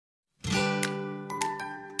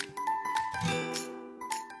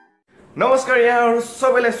नमस्कार, यहाँहरु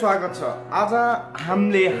सबैलाई स्वागत छ। आज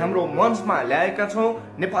हामीले हाम्रो मञ्चमा ल्याएका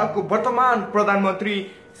छौं नेपालको वर्तमान प्रधानमन्त्री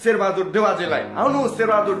शेर बहादुर देउवाजीलाई। आउनु शेर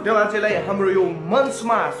बहादुर देउवाजीलाई हाम्रो यो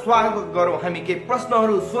मञ्चमा स्वागत गरौँ। हामी केही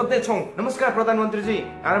प्रश्नहरू सोध्ने छौं। नमस्कार प्रधानमन्त्री जी,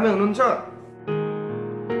 आरामै हुनुहुन्छ?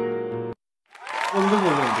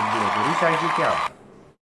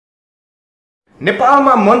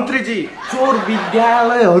 नेपालमा मन्त्रीजी चोर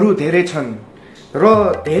विद्यालयहरू धेरै छन् र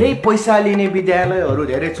धेरै पैसा लिने विद्यालयहरू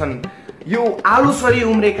धेरै छन्। यो आलुसरी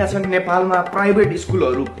उम्रेका छन् नेपालमा प्राइभेट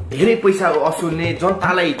स्कुलहरू, धेरै पैसा असुल्ने,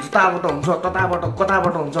 जनतालाई जताबाट हुन्छ तताबाट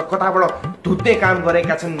कताबाट हुन्छ कताबाट धुत्ने काम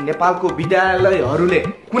गरेका छन् नेपालको विद्यालयहरूले।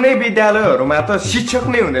 कुनै विद्यालयहरूमा त शिक्षक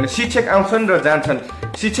नै हुँदैन, शिक्षक आउँछन् र जान्छन्,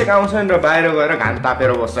 शिक्षक आउँछन् र बाहिर गएर घाम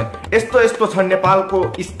तापेर बस्छन्। यस्तो यस्तो छ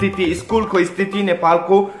नेपालको स्थिति, स्कुलको स्थिति,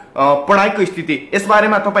 नेपालको पढाइको स्थिति।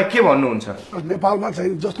 यसबारेमा तपाईँ के भन्नुहुन्छ? नेपालमा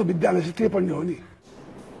चाहिँ जस्तो विद्यालय छ त्यही पढ्ने हो नि।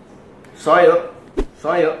 सही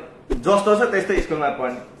हो, जस्तो छ त्यस्तै स्कुलमा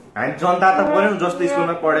पढ्ने। हामी जनता त पढ्यौं, जस्तो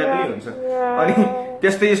स्कुलमा पढे पनि हुन्छ। अनि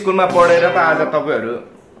त्यस्तै स्कुलमा पढेर त आज तपाईहरु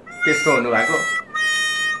त्यस्तो हुनु भएको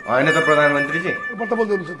हैन त प्रधानमन्त्रीजी? बट्टा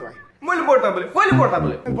बोल्दै हुनुहुन्छ तपाई। मैले बट्टा बोले, कहिले बट्टा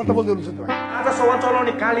बोले? बट्टा बोल्दै हुनुहुन्छ तपाई। आज सभा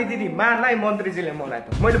चलाउने काली दिदी मार्लाई मन्त्रीजीले मलाई त।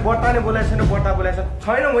 मैले बट्टा नै बोलेको छैन, बट्टा बोलेको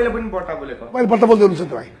छैन, मैले पनि बट्टा बोलेको। मैले बट्टा बोल्दै हुनुहुन्छ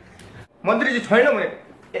तपाई। मन्त्रीजी छैन मैले।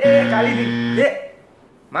 ए काली दिदी, ए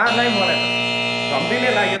मार्लाई मलाई त। धम्पीले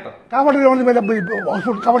लाग्यो त। कहाँबाट ल्याउने मैले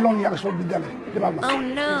अक्सफोर्ड कहाँबाट ल्याउने अक्सफोर्ड विद्यालय नेपालमा?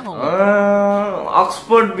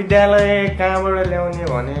 अक्सफोर्ड विद्यालय कहाँबाट ल्याउने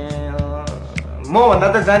भने म भन्दा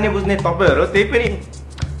त जाने बुझ्ने तपाईहरु, त्यही पनि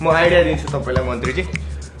म आइडिया दिन्छु तपाईलाई मन्त्रीजी।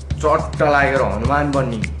 चट्ट लागेर हनुमान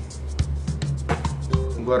बन्ने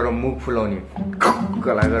गरेर मुख फुलाउने,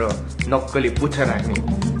 गला गरेर नक्कली पुच्छा राख्ने,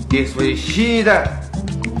 त्यसपछि सिधा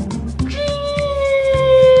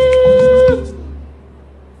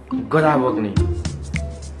गदा बोक्ने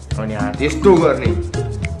अनि हात यस्तो गर्ने।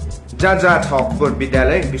 जहाँ जहाँ छ अक्सफोर्ड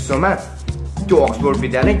विद्यालय विश्वमा, त्यो अक्सफोर्ड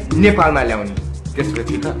विद्यालय नेपालमा ल्याउने।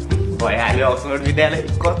 त्यसपछि त भइहाल्यो अक्सफोर्ड विद्यालय।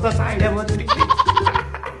 कस्तो आइडिया मन्त्री?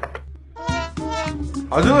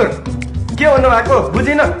 हजुर के भन्नु भएको?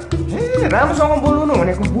 बुझिन? ए राम्रोसँग बोल्नु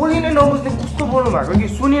भनेको, बोलिनै नबुझ्ने कस्तो बोल्नु भएको कि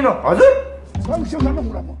सुनिन? हजुर हजुर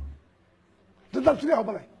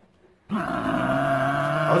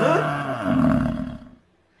हजुर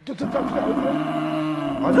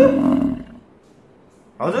हजुर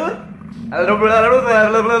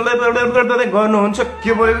गर्नुहुन्छ?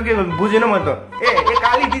 के बोलेको के बुझेन म त। ए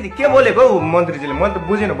काली दिदी के बोलेको हौ मन्त्रीजीले? म त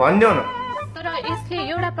बुझेन, भनिदेऊ न। तर यसले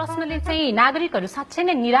एउटा प्रश्नले चाहिँ नागरिकहरू साँच्चै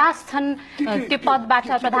नै निराश छन् त्यो पदबाट,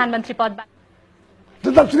 प्रधानमन्त्री पदबाट।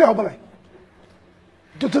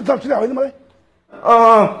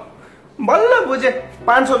 बल्ल बुझे।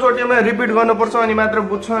 500 चोटिमा रिपिट गर्नुपर्छ अनि मात्र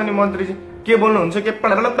बुझ्छ। अनि मन्त्रीजी के बोल्नुहुन्छ? के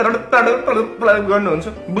गर्नुहुन्छ?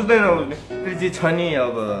 बुझ्दैन बुझ्ने त्रिजी छ नि।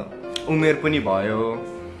 अब उमेर पनि भयो,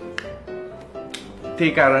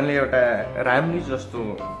 त्यही कारणले एउटा राम्री जस्तो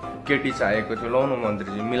केटी चाहिएको थियो। लौ न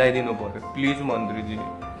मन्त्रीजी, मिलाइदिनु पर्यो प्लिज मन्त्रीजी।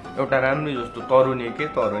 एउटा राम्री जस्तो तरुनी, के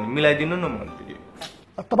तरुनी मिलाइदिनु न मन्त्रीजी।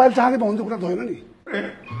 तपाईले चाहेको हुन्छ कुरा त होइन नि।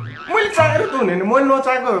 मैले चाहेर त हुने, मैले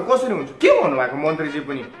नचाहेको कसरी हुन्छ? के भन्नुभएको मन्त्रीजी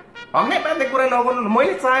पनि? हग्ने पार्ने कुरा नगर्नु।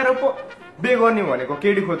 मैले चाहेर पो बे गर्ने भनेको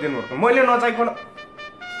केटी खोजिदिनु भएको, मैले नचाहिकन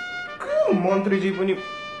मन्त्रीजी पनि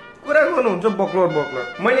कुरा गर्नुहुन्छ बक्लोर बक्लोर।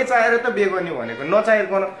 मैले चाहेर त बे गर्ने भनेको,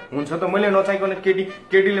 नचाहिकन हुन्छ त? मैले नचाहिकन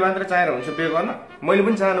केटीले मात्र चाहेर हुन्छ बे गर्न? मैले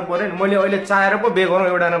पनि चाहनु पर्यो नि। मैले अहिले चाहेर पो बे गरौँ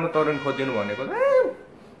एउटा राम्रो तरुण खोजिदिनु भनेको।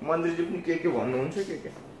 मन्त्रीजी पनि के भन्नुहुन्छ? के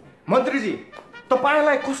मन्त्रीजी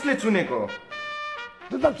तपाईलाई कसले चुनेको हो?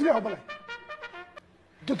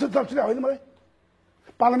 होइन मलाई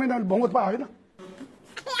पार्लियामेन्ट बहुमत पा होइन।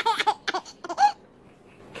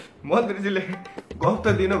 मन्त्रीजीले गफ त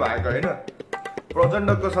दिनु भएको होइन।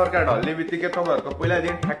 प्रचण्डको सरकार ढल्ने बित्तिकै तपाईँहरूको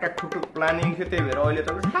पहिलादेखि ठ्याक्क ठुक्ठुक प्लानिङ थियो, त्यही भएर अहिले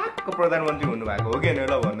तपाईँ ठ्याक्क प्रधानमन्त्री हुनुभएको हो कि होइन?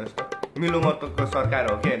 ल भन्नुहोस् त, मिलो मतको सरकार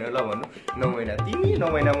हो कि होइन? ल भन्नु। 9 महिना तिमी,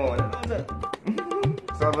 9 महिना म भन्नु।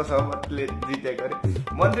 सर्वसम्मतले जितेको अरे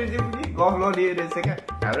मन्त्रीजी पनि गफ लडिए रहेछ क्या।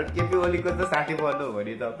 हाम्रो केपी ओलीको त 60 पर्नु हो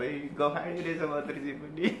नि, तपाईँ गफाइ रहेछ मन्त्रीजी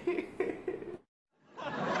पनि।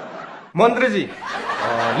 मन्त्रीजी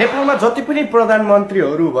नेपालमा जति पनि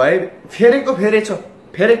प्रधानमन्त्रीहरू भए फेरेको फेरे।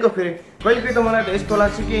 कहिले त मलाई त यस्तो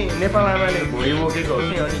लाग्छ कि नेपाल आमाले भुइँ बोकेको हो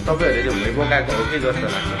कि, अनि तपाईँहरूले भुइँ बोकाएको हो कि जस्तो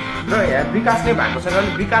लाग्छ। र यहाँ विकास नै भएको छैन। अनि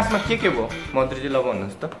विकासमा के भयो मन्त्रीजी? ल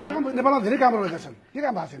भन्नुहोस् त। नेपालमा धेरै काम रहेका छन्। के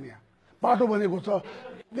काम भएको छैन? यहाँ बाटो बनेको छ,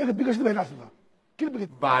 विकसित भइरहेको छ।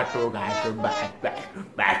 बाटो घाटो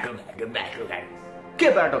के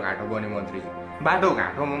बाटो घाटो बन्यो मन्त्रीजी? बाटो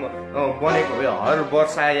घाटो बनेको भए हर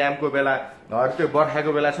वर्षायामको बेला, हर त्यो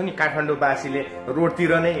बर्खाको बेला छ नि, काठमाडौँवासीले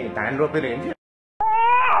रोडतिर नै धान रोपेर हिँड्थ्यो।